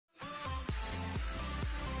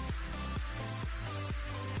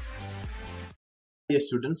Dear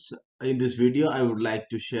students, in this video I would like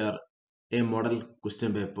to share a model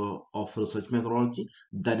question paper of research methodology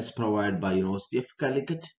that is provided by University of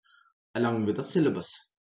Calicut along with the syllabus.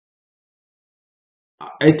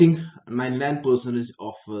 I think 99%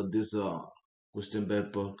 of this question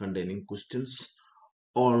paper containing questions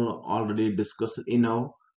all already discussed in our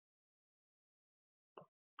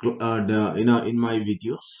in my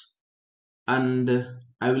videos, and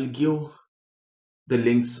I will give the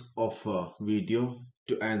links of video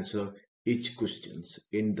to answer each questions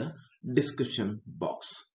in the description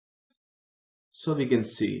box. So we can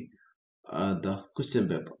see the question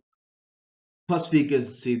paper. First we can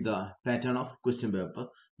see the pattern of question paper.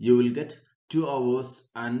 You will get 2 hours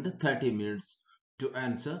and 30 minutes to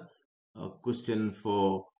answer a question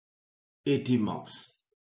for 80 marks.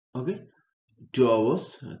 Okay, 2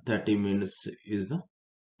 hours 30 minutes is the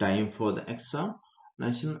time for the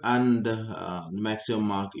examination, and maximum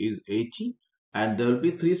mark is 80, and there will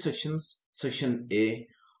be 3 sections. Section A,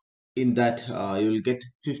 in that you will get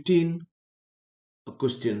 15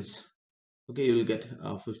 questions. Okay, you will get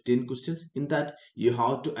 15 questions. In that you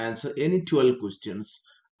have to answer any 12 questions,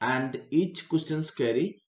 and each questions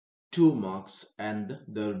carry 2 marks, and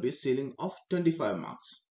there will be ceiling of 25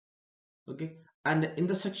 marks. Okay, and in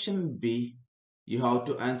the section B you have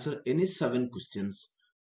to answer any 7 questions,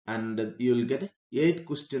 and you will get 8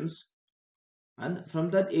 questions, and from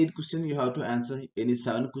that 8 question you have to answer any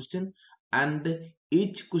 7 question, and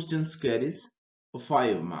each question carries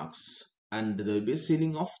 5 marks, and there will be a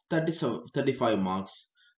ceiling of 35 marks.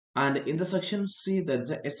 And in the section C, that's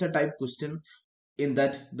a essay type question. In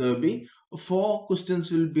that there will be 4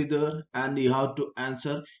 questions will be there, and you have to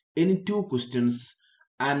answer any 2 questions,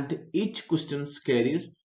 and each question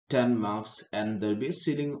carries 10 marks, and there will be a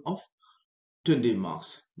ceiling of 20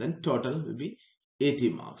 marks. Then total will be 80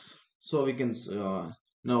 marks. So we can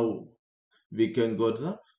now we can go to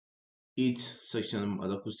the each section,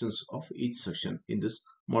 the questions of each section in this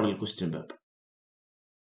model question paper.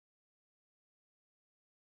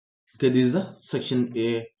 Okay, this is the section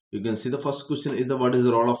A. You can see the first question is the what is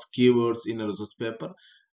the role of keywords in a research paper,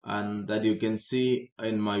 and that you can see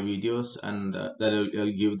in my videos, and that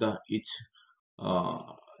I'll give the each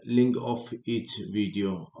link of each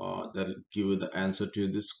video that will give you the answer to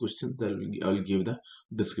this question. That I will give the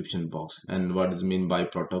description box, and what is mean by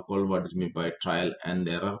protocol, what is mean by trial and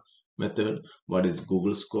error method, what is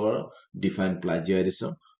Google score, define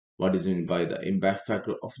plagiarism, what is mean by the impact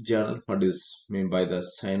factor of journal, what is mean by the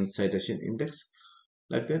science citation index,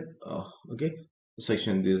 like that. Okay,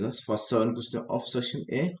 section, this is the first 7 questions of section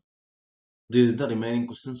A. This is the remaining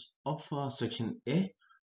questions of section A.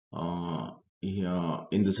 Here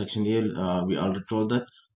in the section here we already told that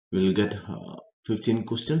we will get 15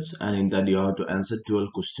 questions, and in that you have to answer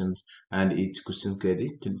 12 questions, and each question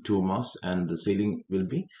carry 2 marks, and the ceiling will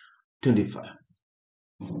be 25.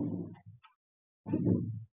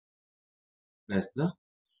 Next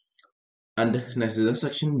is the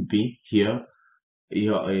section B. Here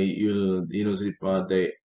you'll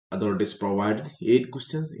the authorities provided 8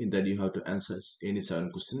 questions, in that you have to answer any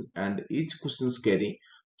 7 questions, and each questions carry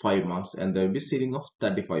 5 marks, and there will be ceiling of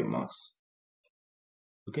 35 marks.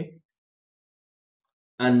 Okay,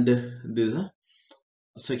 and this is a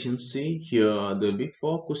section C. Here there will be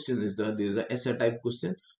 4 questions. Is there is a essay type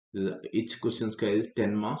question. Each question carries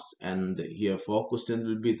 10 marks, and here 4 questions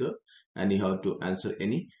will be there, and you have to answer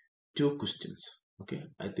any 2 questions. Okay,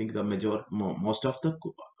 I think the most of the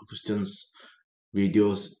questions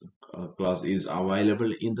videos class is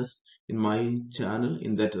available in my channel,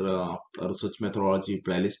 in that research methodology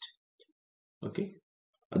playlist. Okay,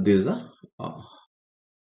 this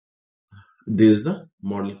is the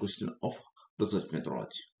model question of research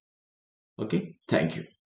methodology. Okay, thank you.